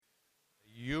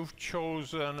you've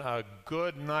chosen a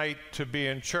good night to be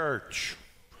in church.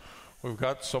 We've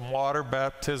got some water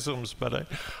baptisms, but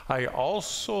I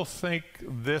also think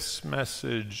this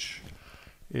message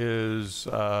is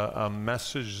a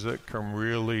message that can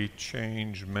really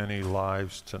change many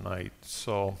lives tonight.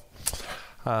 So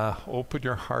open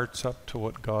your hearts up to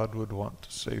what God would want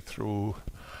to say through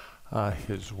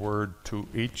His Word to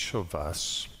each of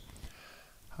us.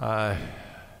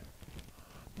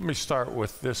 Let me start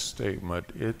with this statement.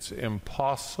 It's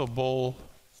impossible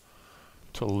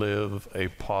to live a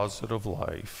positive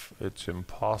life. It's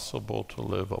impossible to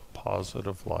live a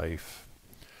positive life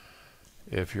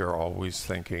if you're always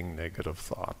thinking negative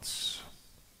thoughts.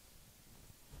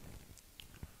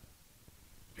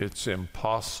 It's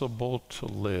impossible to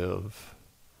live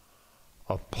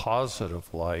a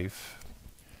positive life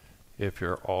if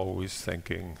you're always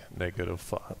thinking negative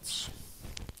thoughts.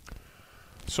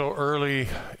 So early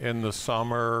in the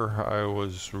summer, I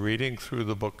was reading through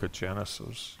the book of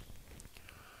Genesis.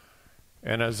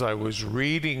 And as I was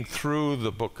reading through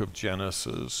the book of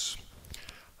Genesis,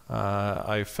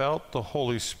 I felt the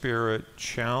Holy Spirit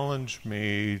challenge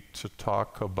me to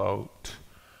talk about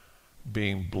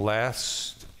being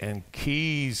blessed and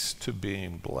keys to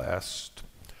being blessed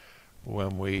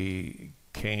when we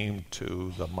came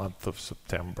to the month of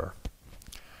September.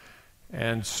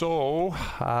 And so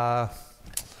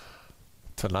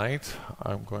tonight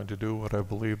I'm going to do what I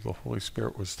believe the Holy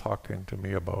Spirit was talking to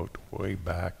me about way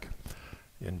back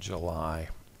in July.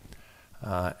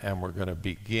 And we're going to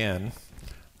begin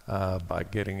by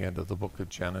getting into the book of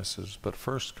Genesis. But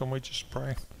first, can we just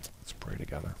pray? Let's pray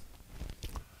together.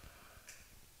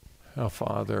 Now,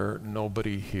 Father,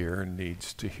 nobody here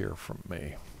needs to hear from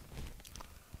me,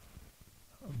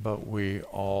 but we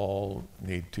all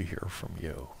need to hear from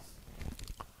you.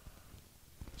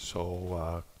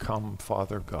 So come,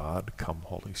 Father God, come,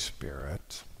 Holy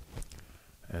Spirit,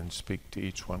 and speak to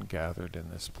each one gathered in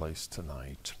this place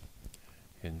tonight.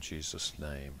 In Jesus'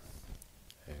 name,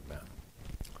 amen.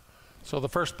 So the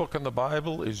first book in the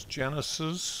Bible is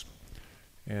Genesis,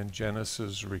 and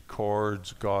Genesis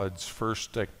records God's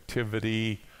first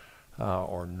activity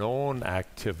or known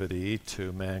activity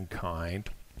to mankind.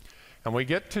 And we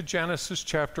get to Genesis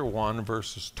chapter 1,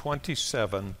 verses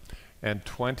 27 and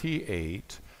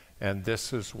 28, and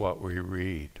this is what we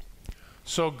read.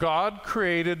 So God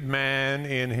created man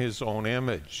in his own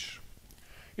image.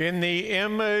 In the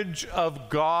image of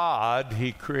God,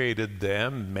 he created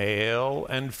them, male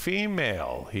and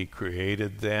female. He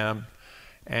created them,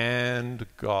 and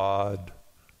God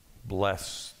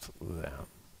blessed them.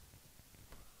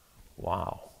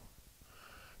 Wow.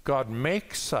 God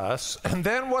makes us, and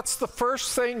then what's the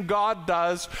first thing God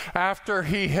does after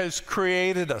He has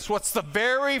created us? What's the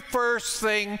very first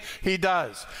thing He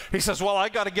does? He says, well, I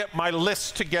got to get my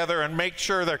list together and make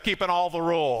sure they're keeping all the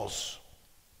rules.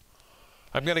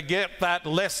 I'm going to get that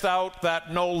list out,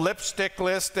 that no lipstick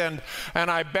list, and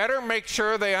I better make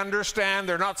sure they understand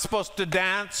they're not supposed to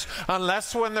dance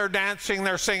unless when they're dancing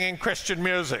they're singing Christian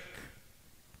music.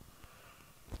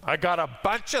 I got a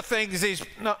bunch of things.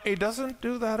 No, He doesn't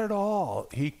do that at all.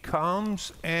 He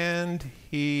comes and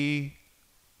He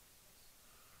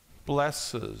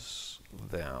blesses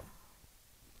them.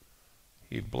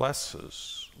 He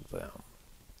blesses them.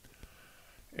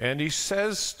 And He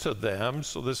says to them,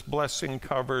 so this blessing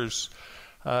covers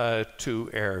 2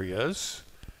 areas.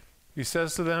 He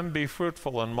says to them, be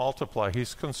fruitful and multiply.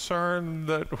 He's concerned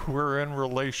that we're in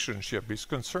relationship. He's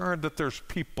concerned that there's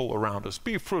people around us.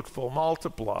 Be fruitful,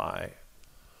 multiply.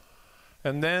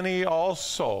 And then He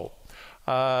also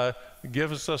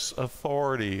gives us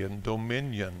authority and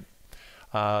dominion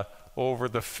over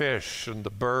the fish and the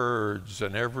birds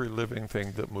and every living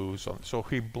thing that moves on. So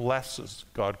He blesses.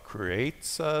 God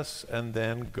creates us, and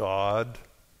then God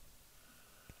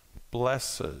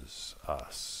blesses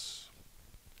us.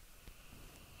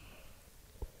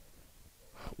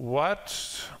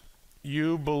 What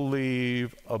you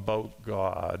believe about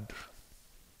God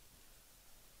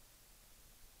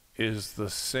is the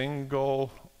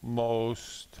single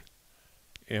most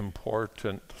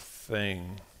important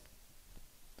thing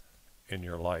in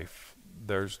your life.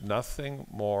 There's nothing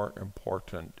more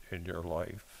important in your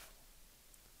life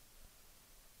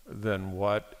than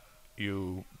what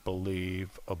you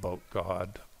believe about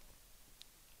God.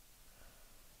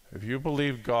 If you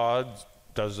believe God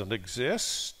doesn't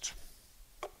exist,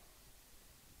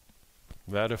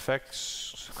 that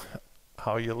affects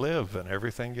how you live and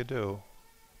everything you do.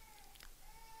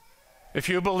 If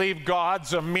you believe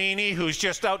God's a meanie who's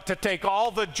just out to take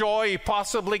all the joy He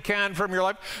possibly can from your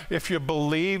life, if you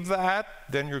believe that,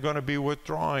 then you're going to be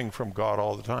withdrawing from God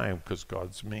all the time because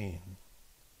God's mean.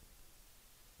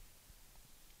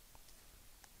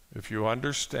 if you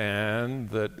understand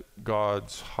that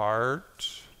God's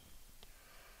heart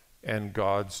and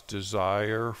God's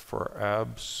desire for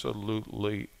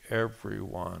absolutely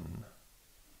everyone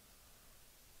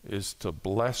is to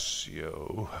bless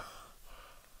you,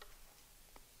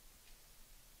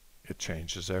 it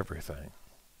changes everything.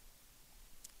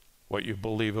 What you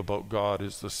believe about God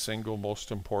is the single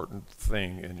most important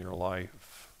thing in your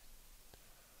life.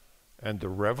 And the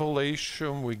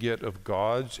revelation we get of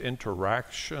God's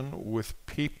interaction with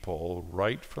people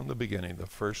right from the beginning, the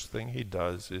first thing he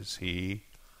does is he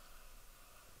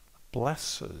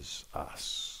blesses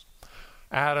us.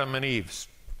 Adam and Eve's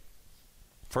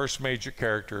first major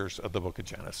characters of the book of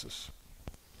Genesis.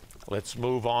 Let's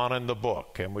move on in the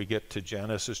book, and we get to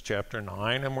Genesis chapter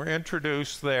 9, and we're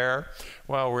introduced there.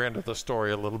 Well, we're into the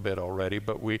story a little bit already,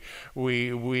 but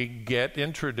we get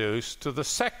introduced to the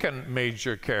second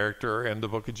major character in the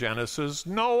book of Genesis,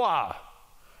 Noah.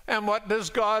 And what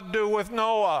does God do with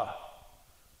Noah?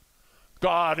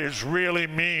 God is really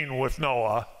mean with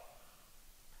Noah.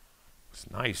 It's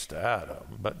nice to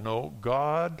Adam, but no,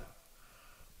 God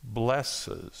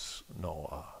blesses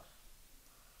Noah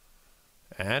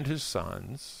and his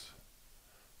sons,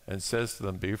 and says to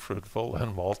them, be fruitful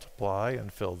and multiply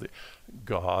and fill the...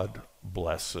 God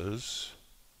blesses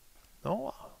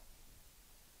Noah.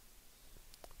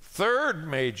 Third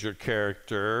major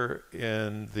character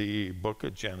in the book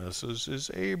of Genesis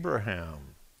is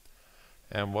Abraham.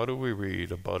 And what do we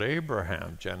read about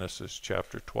Abraham? Genesis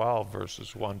chapter 12,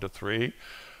 verses 1 to 3.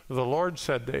 The Lord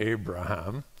said to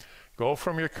Abraham, go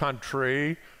from your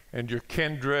country and your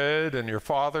kindred and your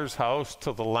father's house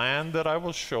to the land that I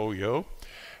will show you,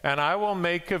 and I will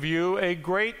make of you a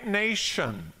great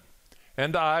nation,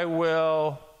 and I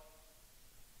will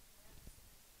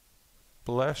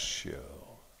bless you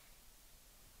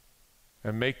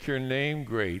and make your name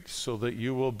great so that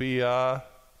you will be a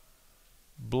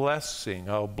blessing.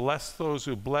 I'll bless those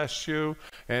who bless you,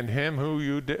 and him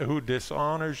who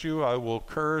dishonors you I will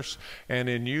curse, and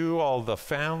in you all the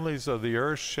families of the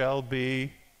earth shall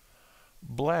be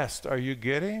blessed. Are you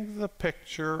getting the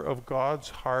picture of God's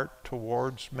heart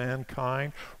towards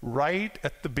mankind? Right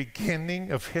at the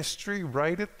beginning of history,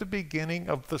 right at the beginning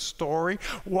of the story.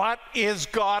 What is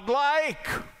God like?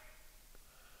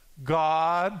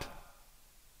 God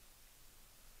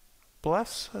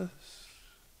blesses.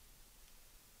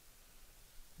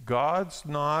 God's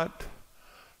not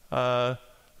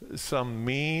some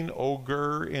mean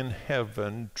ogre in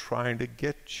heaven trying to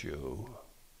get you.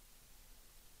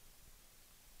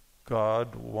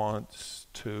 God wants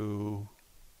to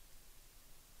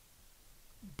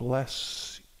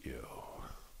bless you.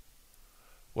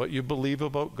 What you believe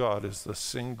about God is the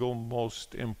single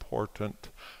most important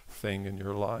thing in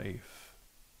your life.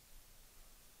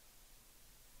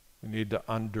 You need to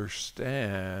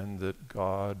understand that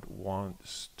God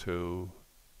wants to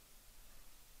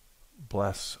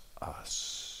bless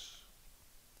us.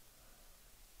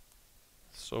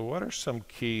 So what are some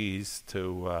keys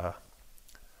to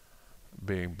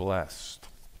being blessed?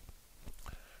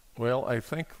 Well, I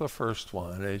think the first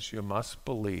one is you must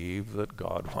believe that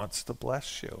God wants to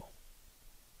bless you.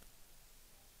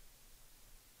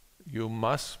 You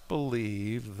must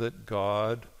believe that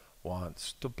God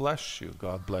wants to bless you.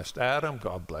 God blessed Adam,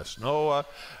 God blessed Noah,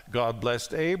 God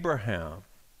blessed Abraham.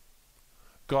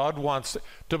 God wants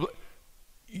to...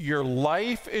 Your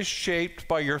life is shaped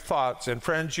by your thoughts. And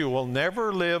friends, you will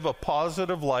never live a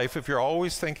positive life if you're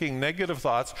always thinking negative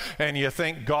thoughts and you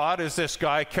think God is this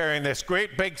guy carrying this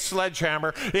great big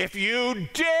sledgehammer. If you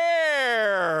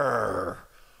dare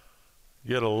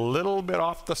get a little bit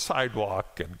off the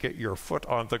sidewalk and get your foot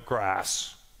on the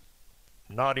grass,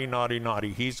 naughty, naughty,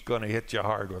 naughty, he's going to hit you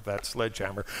hard with that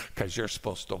sledgehammer because you're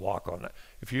supposed to walk on it.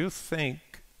 If you think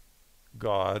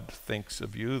God thinks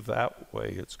of you that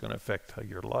way, it's going to affect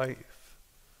your life.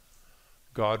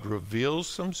 God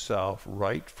reveals himself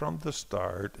right from the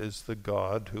start as the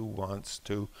God who wants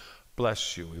to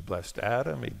bless you. He blessed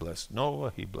Adam, he blessed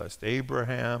Noah, he blessed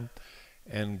Abraham,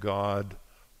 and God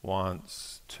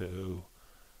wants to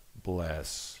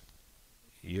bless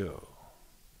you.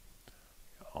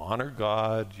 Honor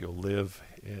God, you'll live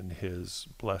in his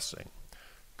blessing.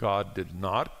 God did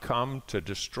not come to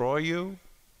destroy you.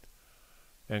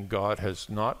 And God has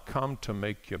not come to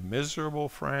make you miserable,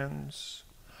 friends.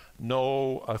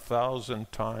 No, 1,000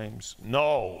 times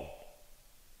no.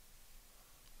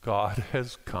 God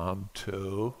has come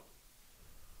to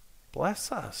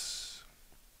bless us.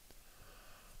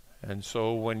 And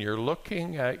so when you're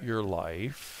looking at your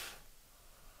life,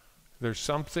 there's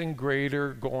something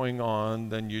greater going on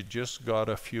than you just got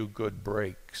a few good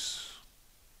breaks.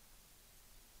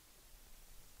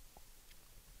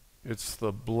 It's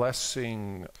the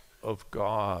blessing of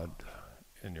God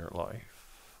in your life.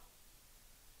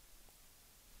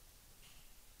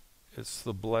 It's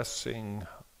the blessing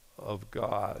of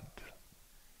God.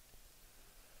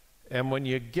 And when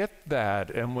you get that,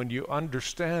 and when you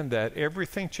understand that,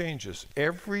 everything changes.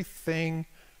 Everything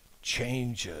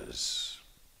changes.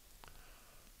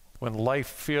 When life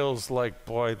feels like,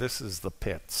 boy, this is the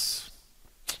pits,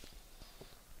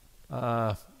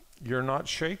 you're not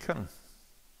shaken.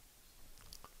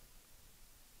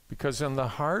 Because in the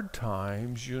hard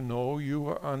times, you know you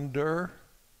are under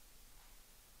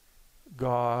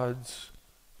God's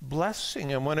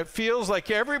blessing. And when it feels like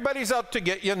everybody's out to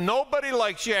get you, nobody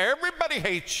likes you, everybody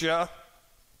hates you,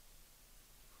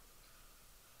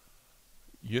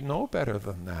 you know better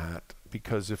than that.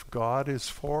 Because if God is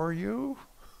for you,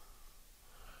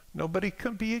 nobody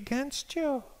can be against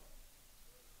you.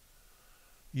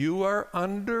 You are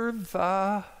under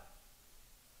the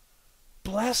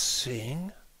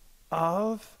blessing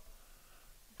of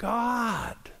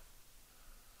God.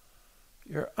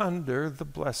 You're under the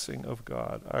blessing of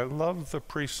God. I love the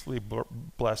priestly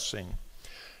blessing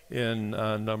in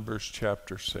Numbers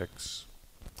chapter 6.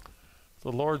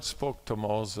 The Lord spoke to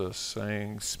Moses,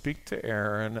 saying, "Speak to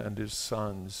Aaron and his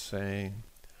sons, saying,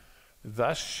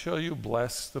 Thus shall you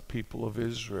bless the people of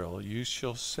Israel. You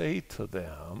shall say to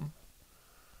them,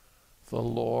 The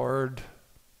Lord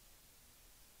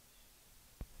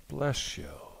bless you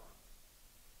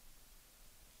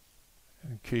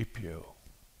and keep you.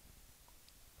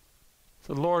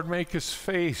 The Lord make his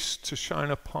face to shine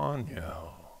upon you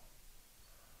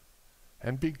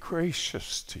and be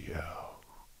gracious to you.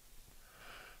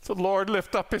 The Lord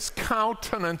lift up his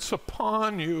countenance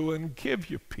upon you and give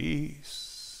you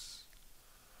peace.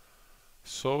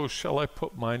 So shall I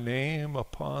put my name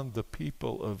upon the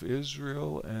people of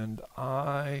Israel, and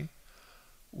I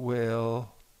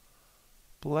will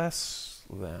bless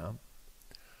them."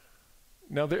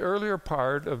 Now, the earlier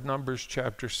part of Numbers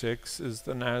chapter 6 is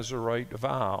the Nazirite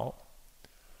vow.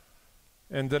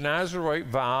 And the Nazirite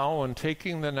vow and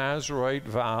taking the Nazirite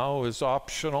vow is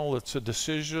optional. It's a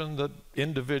decision that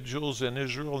individuals in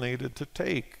Israel needed to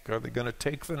take. Are they going to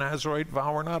take the Nazirite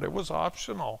vow or not? It was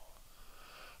optional.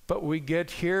 But we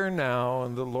get here now,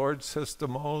 and the Lord says to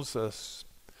Moses,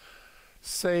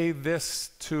 say this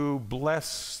to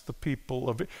bless the people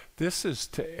of it. This is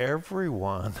to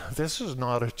everyone. This is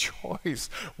not a choice.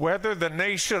 Whether the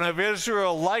nation of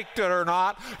Israel liked it or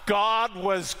not, God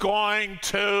was going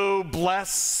to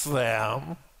bless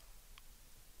them.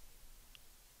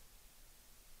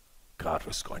 God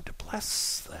was going to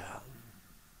bless them.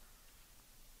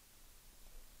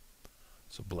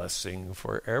 It's a blessing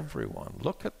for everyone.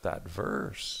 Look at that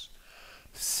verse.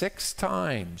 6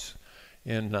 times.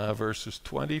 In verses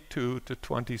 22 to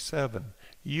 27,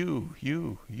 you.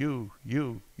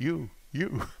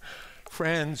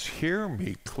 Friends, hear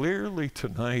me clearly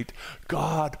tonight.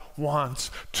 God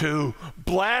wants to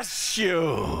bless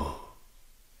you.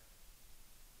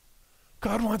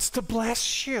 God wants to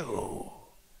bless you.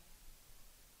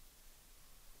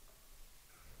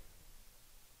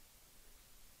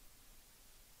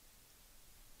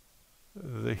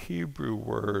 The Hebrew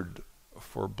word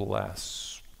for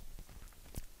bless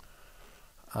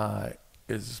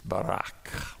is barak.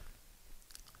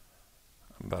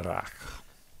 Barak.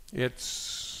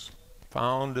 It's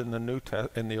found in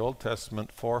the Old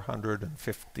Testament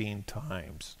 415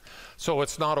 times. So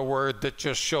it's not a word that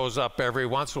just shows up every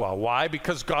once in a while. Why?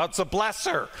 Because God's a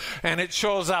blesser, and it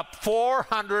shows up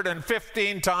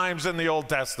 415 times in the Old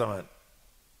Testament.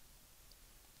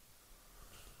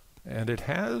 And it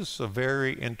has a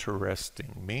very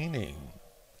interesting meaning.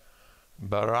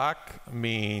 Barak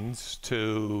means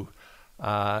to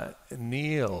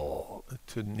kneel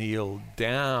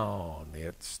down.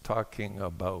 It's talking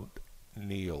about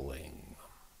kneeling.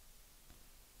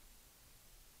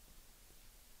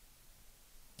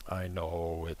 I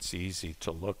know it's easy to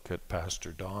look at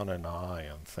Pastor Don and I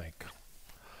and think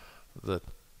that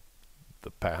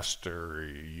the pastor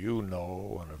you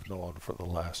know and have known for the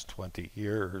last 20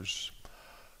 years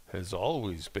has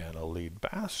always been a lead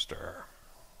pastor.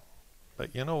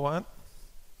 But you know what?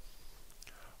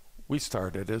 We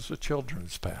started as a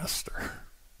children's pastor.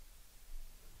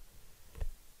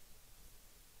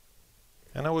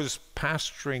 And I was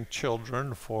pastoring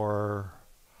children for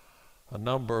a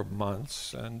number of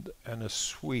months, and a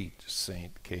sweet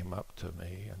saint came up to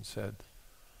me and said,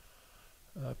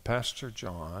 Pastor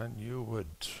John, you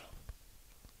would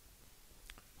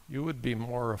be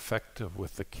more effective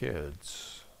with the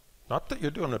kids. Not that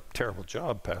you're doing a terrible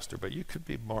job, Pastor, but you could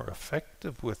be more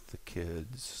effective with the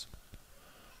kids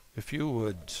if you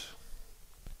would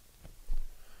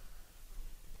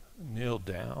kneel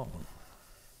down,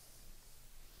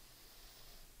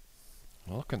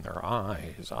 look in their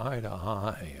eyes, eye to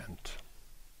eye, and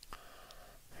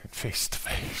face to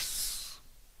face.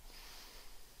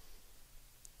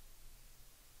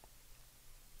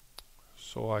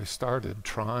 So I started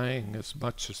trying as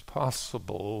much as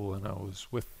possible when I was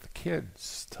with the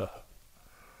kids to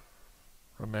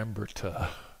remember to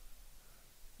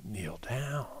kneel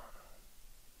down,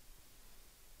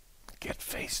 get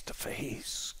face to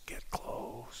face, get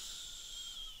close.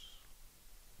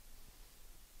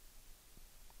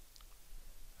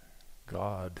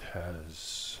 God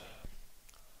has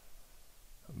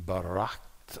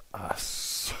baraked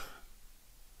us.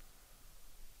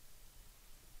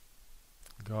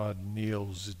 God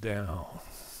kneels down.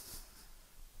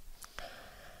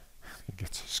 He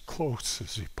gets as close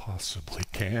as he possibly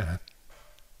can.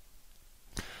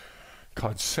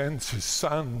 God sends his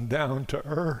Son down to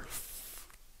earth.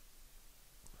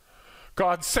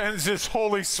 God sends his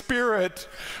Holy Spirit,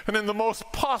 and in the most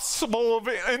possible of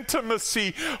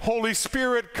intimacy, Holy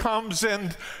Spirit comes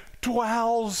and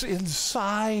dwells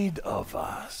inside of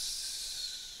us.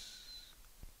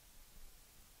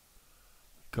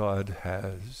 God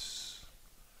has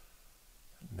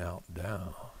knelt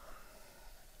down.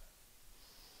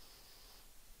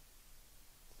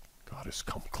 God has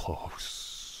come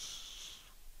close.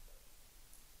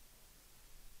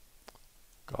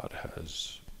 God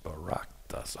has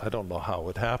baraked us. I don't know how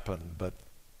it happened, but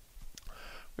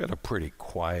we had a pretty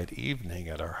quiet evening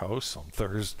at our house on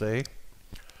Thursday.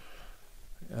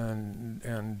 And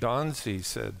Donzie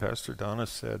said, Pastor Donna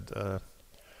said,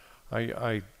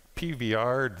 I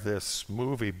PVR'd this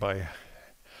movie by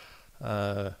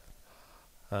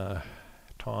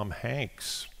Tom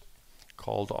Hanks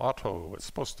called Otto. It's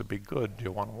supposed to be good. Do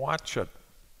you want to watch it?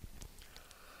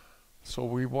 So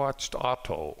we watched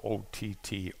Otto,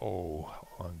 O-T-T-O,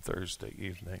 on Thursday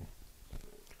evening.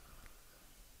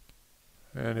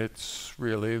 And it's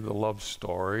really the love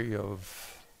story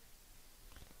of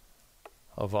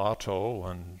Otto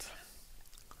and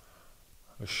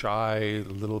a shy,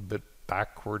 little bit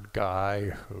backward guy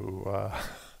who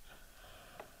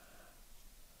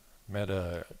met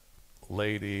a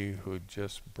lady who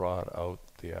just brought out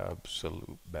the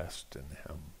absolute best in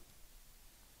him.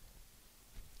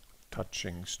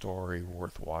 Touching story,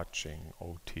 worth watching,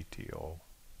 O-T-T-O.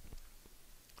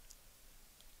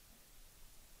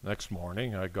 Next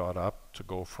morning I got up to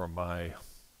go for my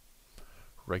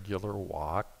regular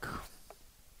walk,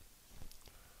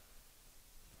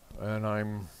 and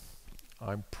I'm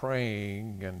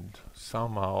praying, and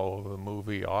somehow the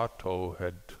movie Otto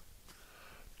had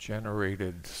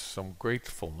generated some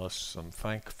gratefulness, some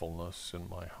thankfulness in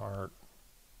my heart.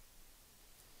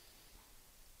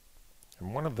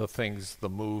 And one of the things the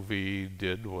movie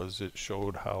did was it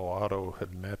showed how Otto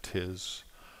had met his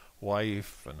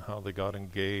wife and how they got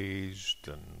engaged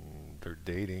and their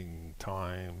dating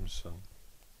times.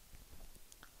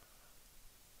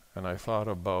 And I thought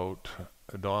about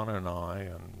Donna and I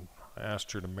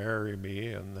asked her to marry me,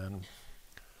 and then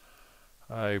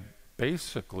I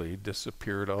basically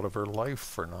disappeared out of her life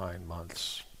for 9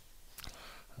 months.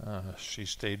 She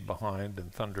stayed behind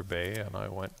in Thunder Bay, and I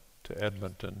went to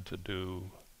Edmonton to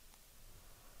do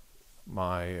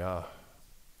my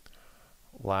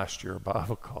last year of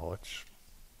Bible college.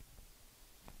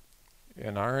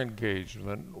 And our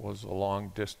engagement was a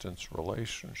long-distance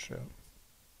relationship.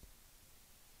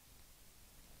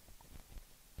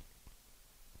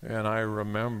 And I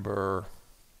remember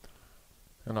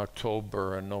in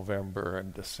October and November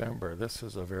and December, this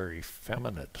is a very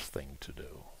feminine thing to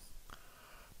do.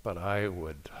 But I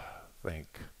would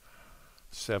think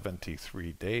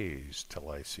 73 days till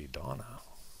I see Donna.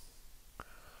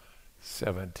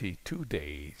 72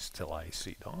 days till I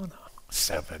see Donna.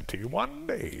 71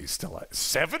 days till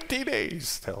 70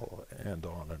 days till, and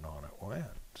on it went.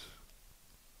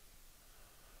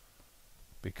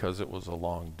 Because it was a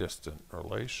long-distance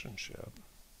relationship.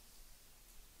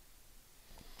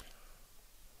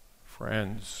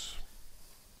 Friends,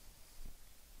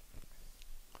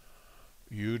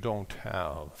 you don't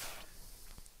have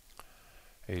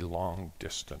a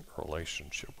long-distance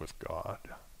relationship with God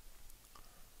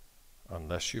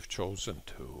unless you've chosen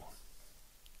to.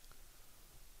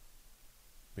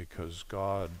 Because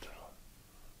God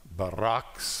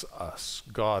baraks us,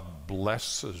 God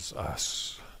blesses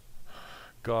us,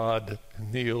 God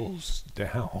kneels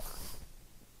down,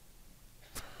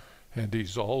 and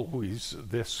he's always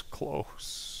this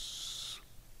close.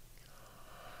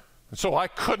 So I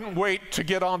couldn't wait to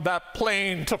get on that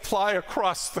plane to fly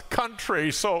across the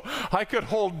country so I could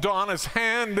hold Donna's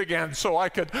hand again, so I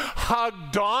could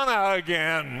hug Donna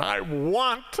again. I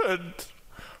wanted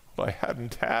what I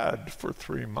hadn't had for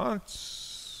 3 months.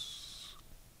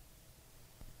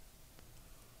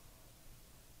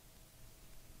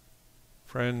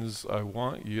 Friends, I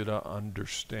want you to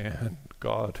understand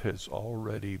God has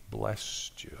already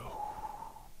blessed you.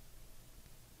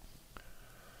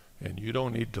 And you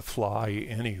don't need to fly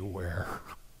anywhere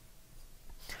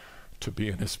to be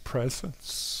in His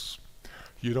presence.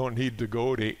 You don't need to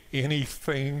go to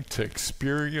anything to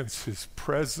experience His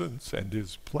presence and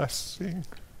His blessing.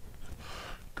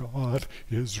 God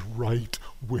is right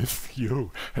with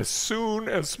you. As soon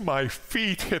as my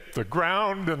feet hit the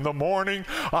ground in the morning,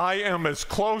 I am as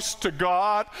close to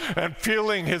God and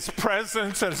feeling His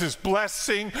presence and His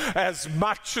blessing as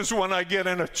much as when I get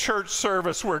in a church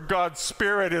service where God's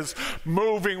Spirit is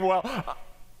moving. Well,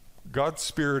 God's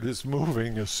Spirit is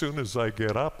moving as soon as I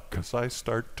get up, because I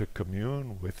start to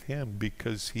commune with Him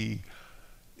because He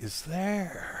is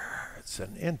there. It's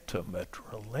an intimate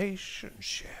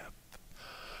relationship.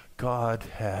 God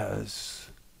has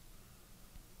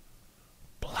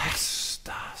blessed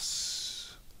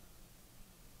us.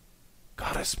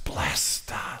 God has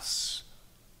blessed us.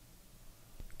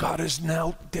 God has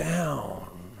knelt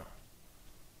down.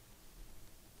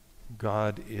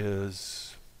 God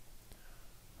is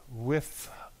with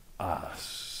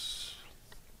us.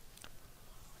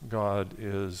 God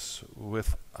is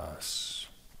with us.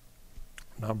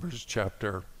 Numbers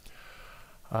chapter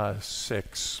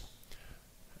 6.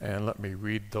 And let me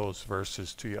read those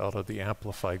verses to you out of the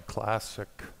Amplified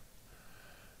Classic.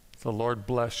 The Lord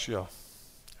bless you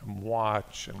and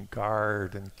watch and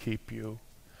guard and keep you.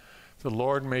 The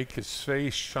Lord make His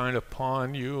face shine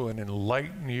upon you and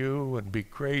enlighten you and be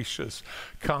gracious,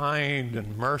 kind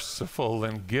and merciful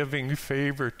and giving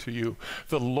favor to you.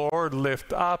 The Lord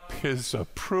lift up His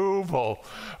approving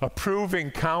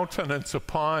countenance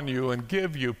upon you and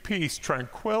give you peace,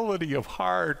 tranquility of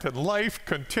heart and life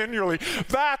continually.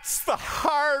 That's the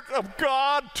heart of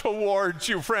God towards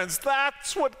you, friends.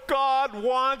 That's what God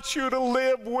wants you to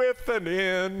live with and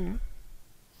in.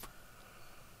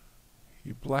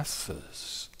 He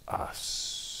blesses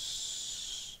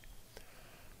us.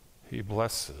 He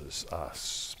blesses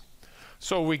us.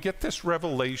 So we get this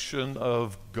revelation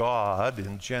of God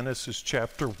in Genesis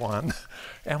chapter 1.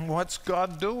 And what's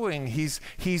God doing?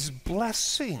 He's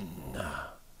blessing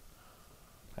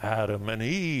Adam and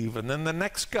Eve, and then the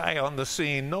next guy on the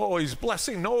scene, Noah, He's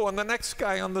blessing Noah, and the next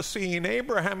guy on the scene,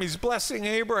 Abraham, He's blessing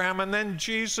Abraham, and then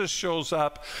Jesus shows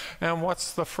up, and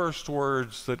what's the first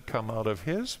words that come out of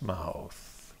His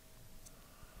mouth?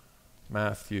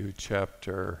 Matthew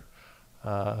chapter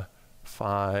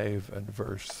 5 and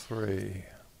verse 3,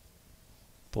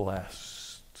 blessed.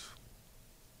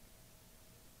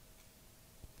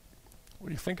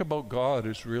 What you think about God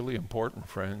is really important,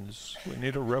 friends. We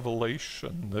need a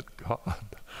revelation that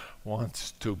God wants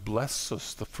to bless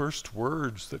us. The first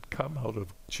words that come out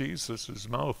of Jesus'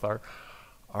 mouth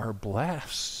are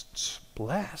blessed.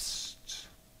 Blessed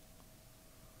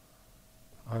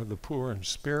are the poor in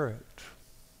spirit,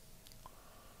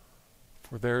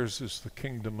 for theirs is the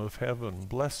kingdom of heaven.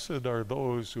 Blessed are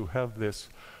those who have this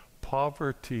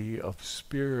poverty of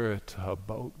spirit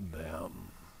about them,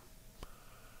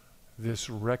 this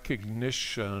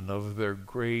recognition of their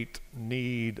great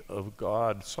need of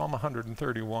God. Psalm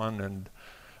 131 and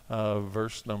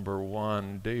verse number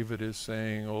 1, David is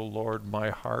saying, "O Lord,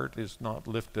 my heart is not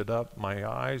lifted up, my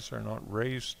eyes are not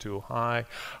raised too high.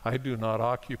 I do not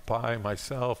occupy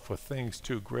myself with things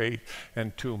too great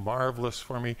and too marvelous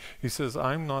for me." He says,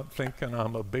 I'm not thinking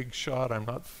I'm a big shot. I'm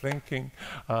not thinking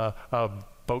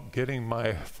about getting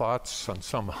my thoughts on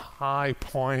some high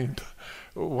point.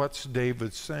 What's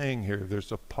David saying here?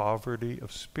 There's a poverty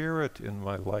of spirit in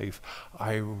my life.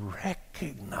 I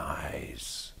recognize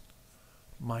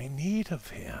my need of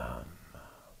Him.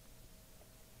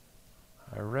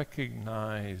 I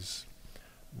recognize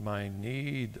my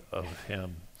need of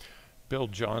Him. Bill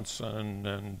Johnson,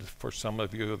 and for some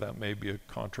of you that may be a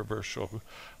controversial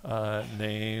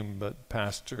name, but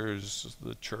pastors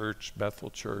the church, Bethel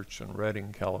Church in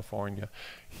Redding, California,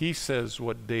 he says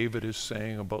what David is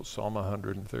saying about Psalm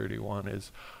 131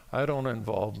 is, I don't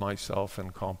involve myself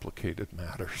in complicated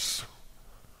matters.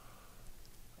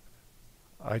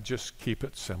 I just keep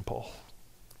it simple.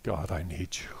 God, I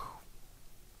need you.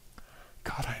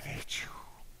 God, I need you.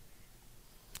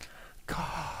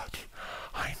 God,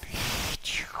 I need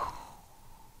you.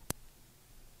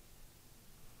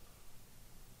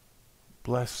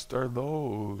 Blessed are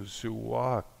those who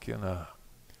walk in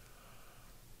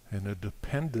and a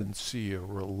dependency, a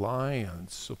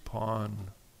reliance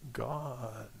upon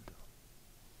God.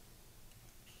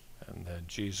 And then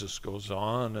Jesus goes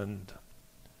on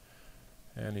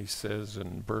and he says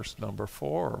in verse number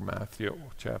 4, Matthew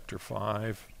chapter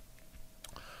 5,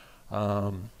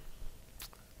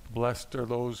 blessed are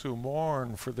those who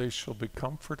mourn, for they shall be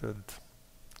comforted.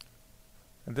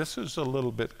 And this is a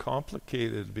little bit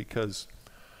complicated because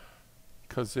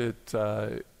it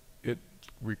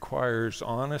requires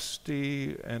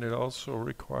honesty, and it also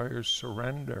requires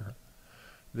surrender.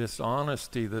 This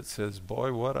honesty that says,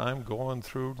 boy, what I'm going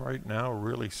through right now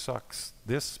really sucks.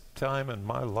 This time in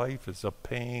my life is a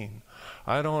pain.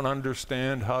 I don't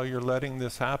understand how you're letting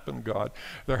this happen, God.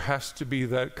 There has to be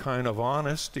that kind of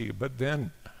honesty. But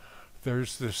then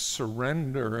there's this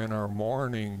surrender in our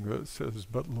mourning that says,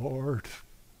 but Lord,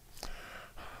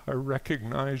 I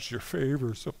recognize your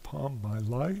favors upon my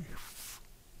life.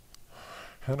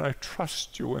 And I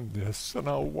trust you in this, and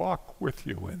I'll walk with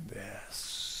you in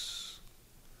this.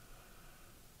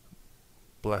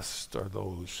 Blessed are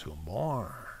those who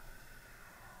mourn.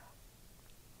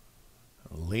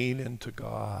 Lean into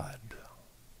God.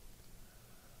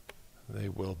 They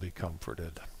will be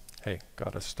comforted. Hey,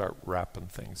 got to start wrapping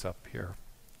things up here.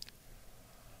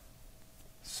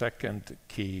 Second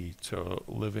key to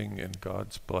living in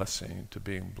God's blessing, to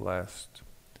being blessed,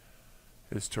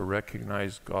 is to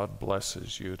recognize God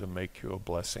blesses you to make you a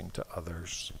blessing to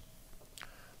others.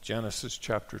 Genesis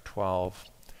chapter 12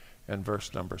 and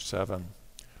verse number 7.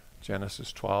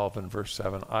 Genesis 12 and verse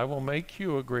 7. I will make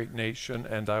you a great nation,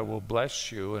 and I will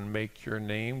bless you and make your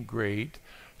name great,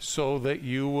 so that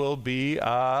you will be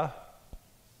a...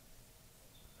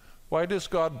 Why does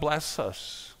God bless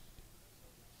us?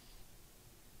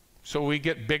 So we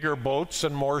get bigger boats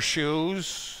and more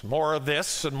shoes, more of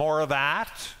this and more of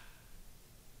that?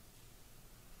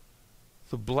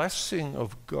 The blessing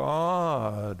of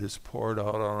God is poured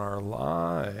out on our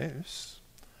lives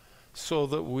so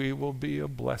that we will be a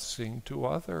blessing to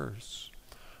others.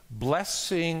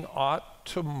 Blessing ought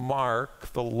to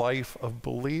mark the life of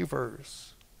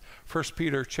believers. 1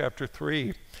 Peter chapter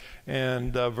 3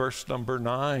 and verse number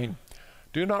 9.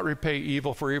 Do not repay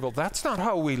evil for evil. That's not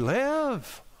how we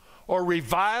live. Or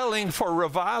reviling for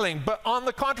reviling. But on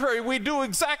the contrary, we do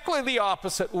exactly the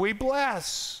opposite. We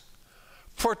bless.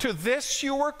 For to this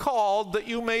you were called, that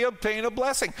you may obtain a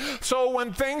blessing. So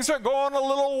when things are going a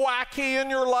little wacky in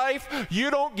your life, you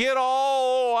don't get,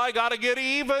 oh, I got to get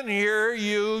even here.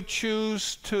 You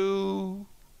choose to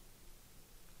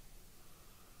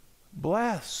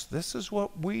bless. This is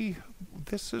what we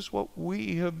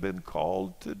have been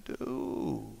called to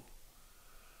do.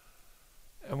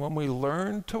 And when we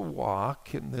learn to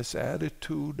walk in this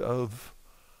attitude of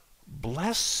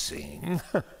blessing,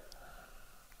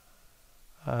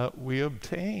 we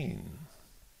obtain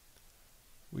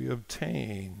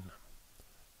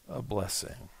a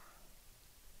blessing.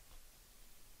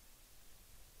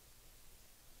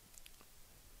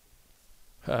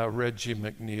 Reggie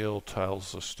McNeil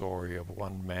tells the story of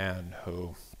one man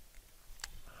who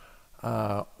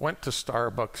went to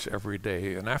Starbucks every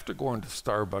day, and after going to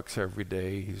Starbucks every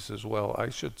day, he says, well, I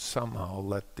should somehow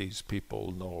let these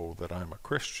people know that I'm a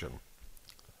Christian.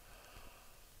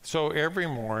 So every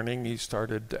morning he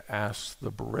started to ask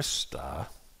the barista,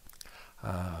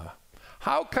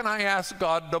 how can I ask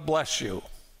God to bless you?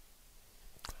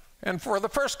 And for the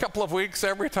first couple of weeks,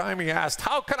 every time he asked,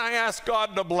 how can I ask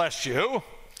God to bless you?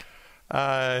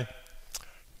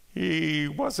 He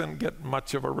wasn't getting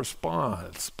much of a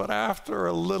response. But after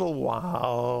a little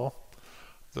while,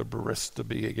 the barista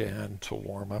began to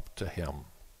warm up to him.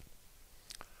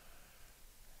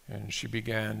 And she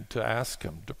began to ask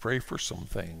him to pray for some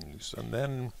things. And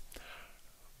then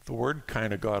the word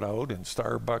kind of got out in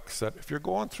Starbucks that if you're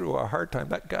going through a hard time,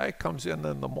 that guy comes in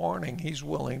the morning, he's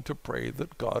willing to pray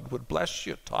that God would bless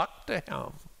you. Talk to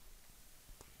him.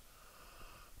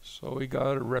 So he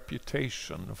got a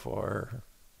reputation for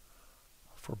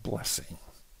blessing.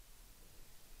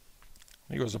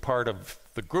 He was a part of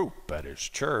the group at his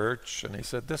church, and he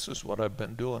said, this is what I've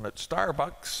been doing at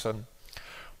Starbucks, and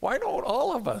why don't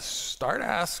all of us start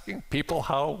asking people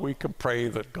how we can pray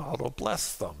that God will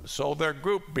bless them? So their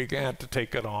group began to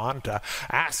take it on to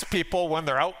ask people when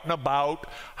they're out and about,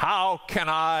 how can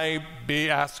I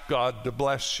ask God to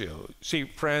bless you? See,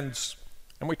 friends,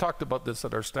 and we talked about this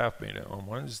at our staff meeting on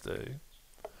Wednesday,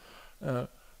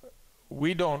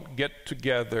 we don't get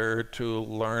together to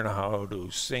learn how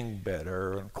to sing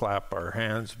better and clap our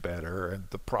hands better and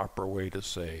the proper way to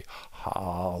say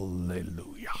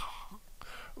hallelujah.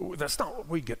 That's not what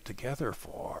we get together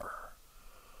for.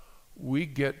 We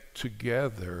get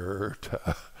together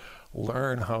to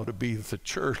learn how to be the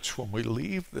church when we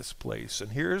leave this place.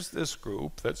 And here's this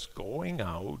group that's going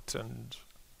out and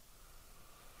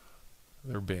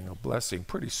they're being a blessing.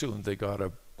 Pretty soon they got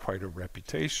quite a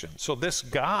reputation. So this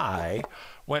guy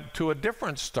went to a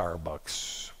different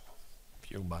Starbucks a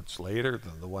few months later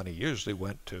than the one he usually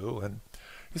went to, and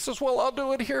he says, well, I'll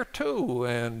do it here too.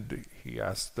 And he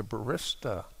asked the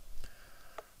barista,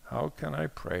 how can I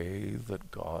pray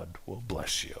that God will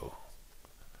bless you?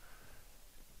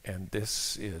 And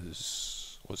this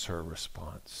was her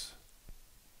response.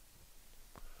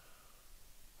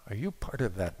 Are you part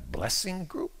of that blessing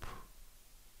group?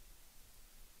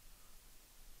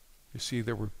 You see,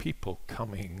 there were people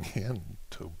coming in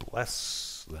to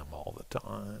bless them all the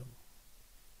time.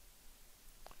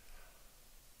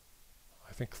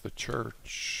 I think the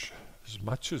church, as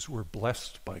much as we're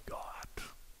blessed by God,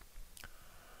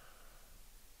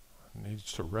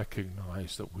 needs to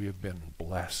recognize that we have been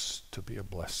blessed to be a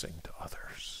blessing to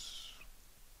others.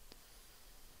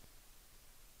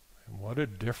 And what a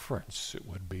difference it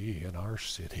would be in our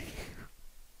city,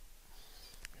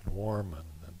 in Warman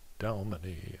and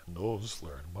Dalmany and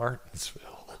Osler and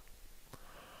Martinsville,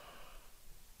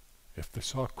 if they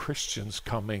saw Christians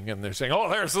coming and they're saying, oh,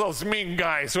 there's those mean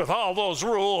guys with all those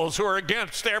rules who are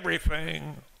against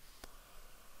everything.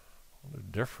 What a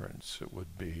difference it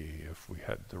would be if we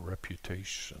had the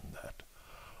reputation that,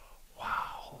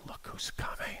 wow, look who's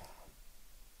coming.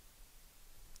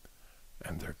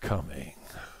 And they're coming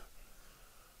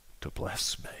to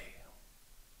bless me.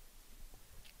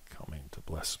 Coming to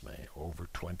bless me. Over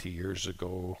 20 years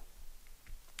ago,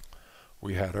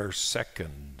 we had our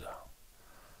second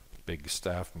big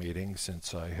staff meeting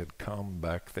since I had come.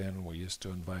 Back then we used to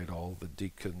invite all the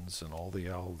deacons and all the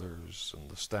elders, and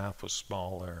the staff was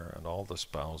smaller, and all the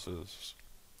spouses.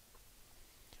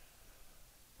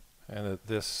 And at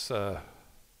this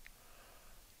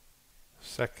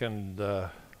second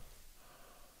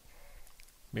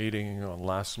meeting on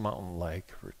Last Mountain Lake,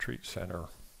 retreat center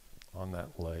on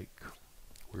that lake,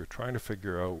 we were trying to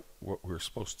figure out what we were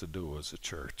supposed to do as a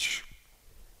church.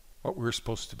 What we were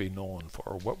supposed to be known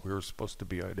for, what we were supposed to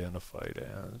be identified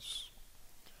as.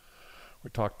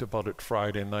 We talked about it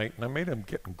Friday night, and I made them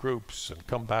get in groups and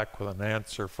come back with an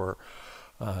answer for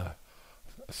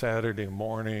Saturday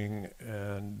morning,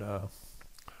 and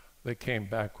they came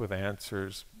back with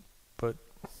answers, but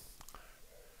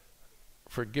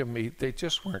forgive me, they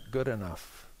just weren't good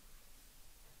enough.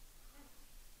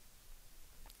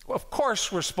 Well, of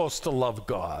course we're supposed to love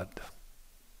God.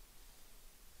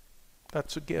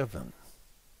 That's a given.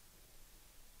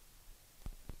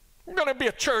 We're going to be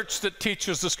a church that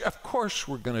teaches this. Of course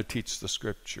we're going to teach the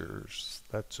scriptures.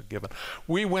 That's a given.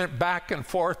 We went back and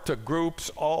forth to groups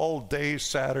all day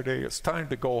Saturday. It's time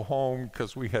to go home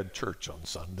because we had church on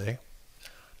Sunday.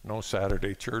 No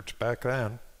Saturday church back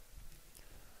then.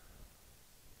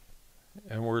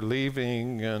 And we're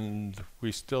leaving and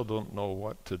we still don't know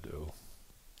what to do.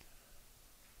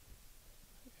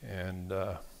 And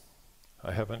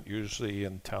I haven't usually,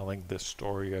 in telling this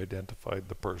story, identified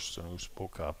the person who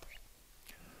spoke up.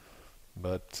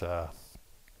 But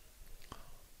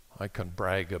I can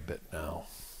brag a bit now,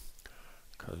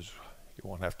 because you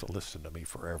won't have to listen to me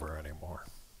forever anymore.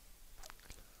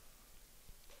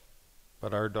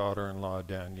 But our daughter-in-law,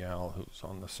 Danielle, who's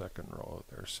on the second row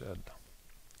there, said,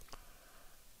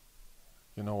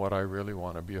 you know what I really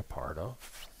want to be a part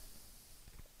of?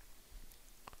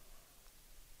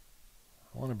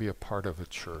 I want to be a part of a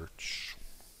church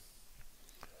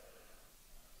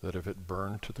that if it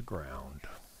burned to the ground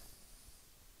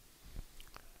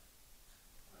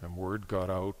and word got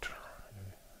out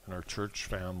in our church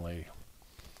family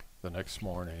the next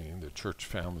morning, the church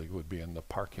family would be in the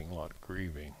parking lot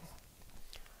grieving,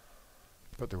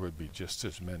 but there would be just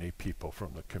as many people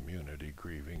from the community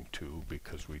grieving too,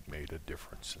 because we'd made a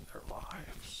difference in their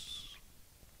lives.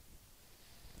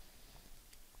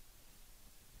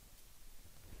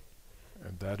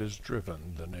 And that has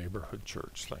driven the neighborhood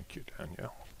church. Thank you,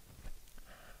 Danielle.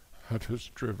 That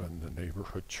has driven the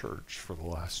neighborhood church for the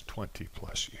last 20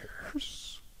 plus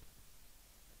years.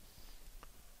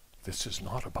 This is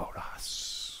not about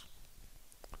us.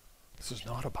 This is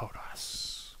not about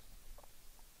us.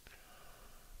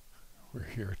 We're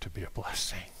here to be a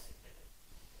blessing.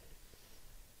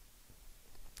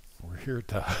 We're here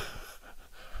to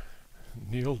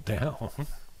kneel down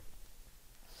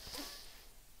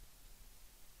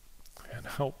and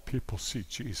help people see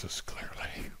Jesus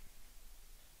clearly.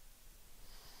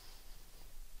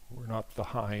 We're not the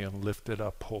high and lifted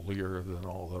up, holier than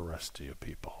all the rest of you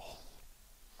people.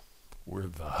 We're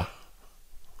the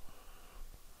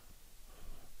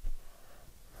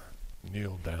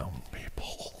kneel down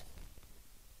people.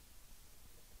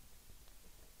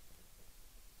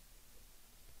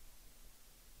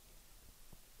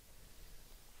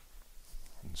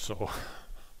 so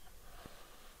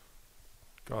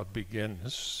God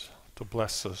begins to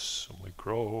bless us, and we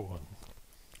grow, and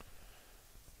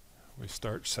we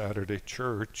start Saturday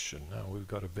church, and now we've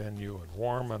got a venue in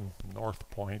Warman, North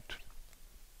Point.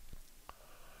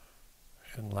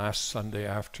 And last Sunday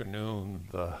afternoon,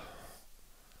 the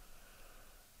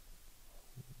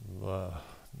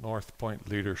North Point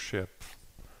leadership,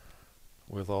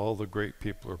 with all the great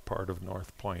people who are part of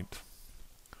North Point,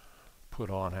 put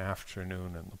on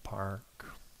afternoon in the park.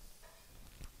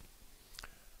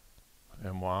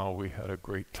 And wow, we had a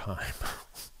great time.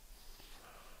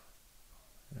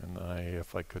 And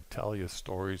if I could tell you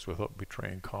stories without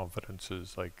betraying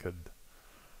confidences, I could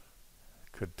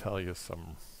tell you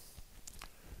some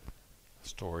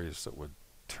stories that would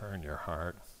turn your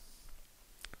heart.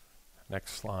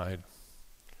 Next slide.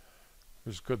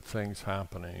 There's good things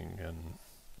happening in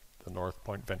the North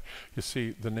Point venue. You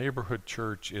see, the neighborhood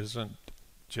church isn't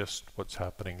just what's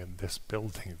happening in this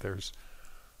building. There's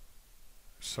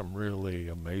some really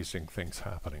amazing things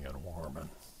happening in Warman.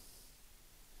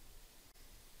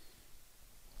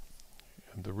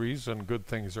 And the reason good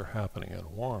things are happening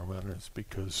in Warman is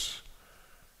because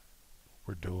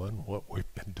we're doing what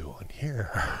we've been doing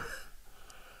here.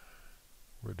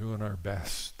 We're doing our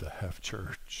best to have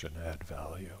church and add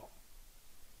value.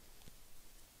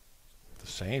 At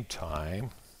the same time,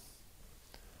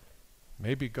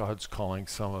 maybe God's calling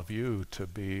some of you to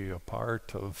be a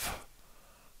part of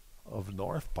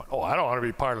North Point. Oh, I don't want to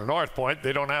be part of North Point.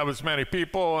 They don't have as many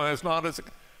people, and it's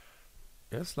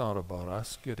not about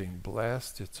us getting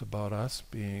blessed. It's about us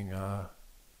being a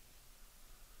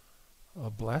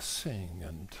blessing.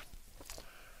 And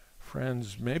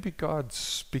friends, maybe God's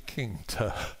speaking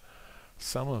to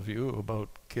some of you about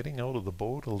getting out of the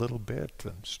boat a little bit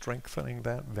and strengthening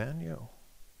that venue.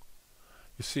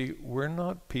 You see, we're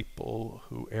not people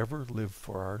who ever live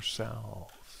for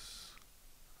ourselves.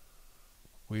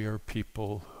 We are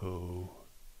people who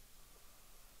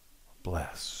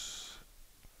bless.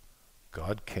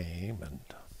 God came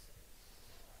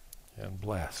and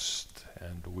blessed,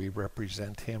 and we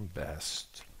represent him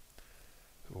best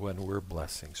when we're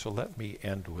blessing. So let me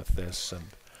end with this, and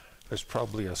there's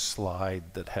probably a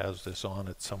slide that has this on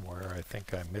it somewhere. I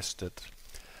think I missed it.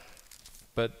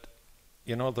 But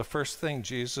you know, the first thing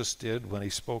Jesus did when he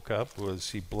spoke up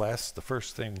was he blessed. The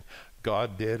first thing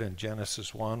God did in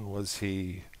Genesis 1 was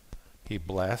he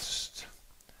blessed.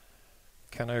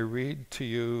 Can I read to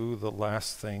you the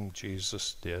last thing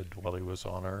Jesus did while he was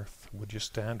on earth? Would you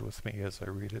stand with me as I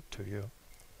read it to you?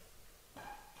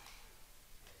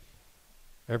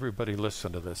 Everybody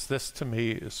listen to this. This to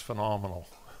me is phenomenal.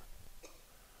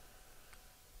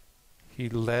 He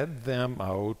led them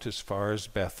out as far as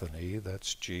Bethany,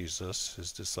 that's Jesus,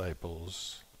 his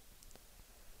disciples,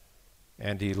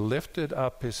 and he lifted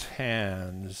up his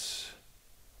hands,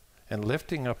 and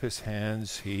lifting up his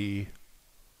hands, he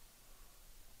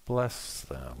blessed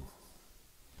them.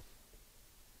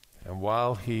 And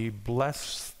while he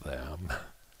blessed them,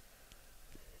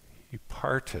 he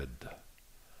parted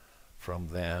from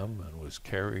them and was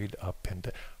carried up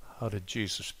into... How did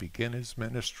Jesus begin his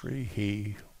ministry?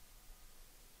 He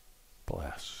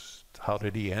blessed. How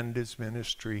did he end his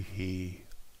ministry? He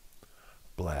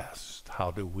blessed.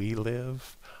 How do we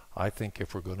live? I think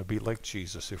if we're going to be like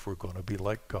Jesus, if we're going to be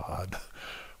like God,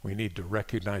 we need to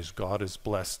recognize God has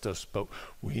blessed us, but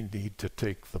we need to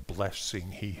take the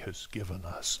blessing he has given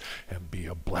us and be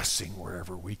a blessing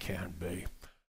wherever we can be.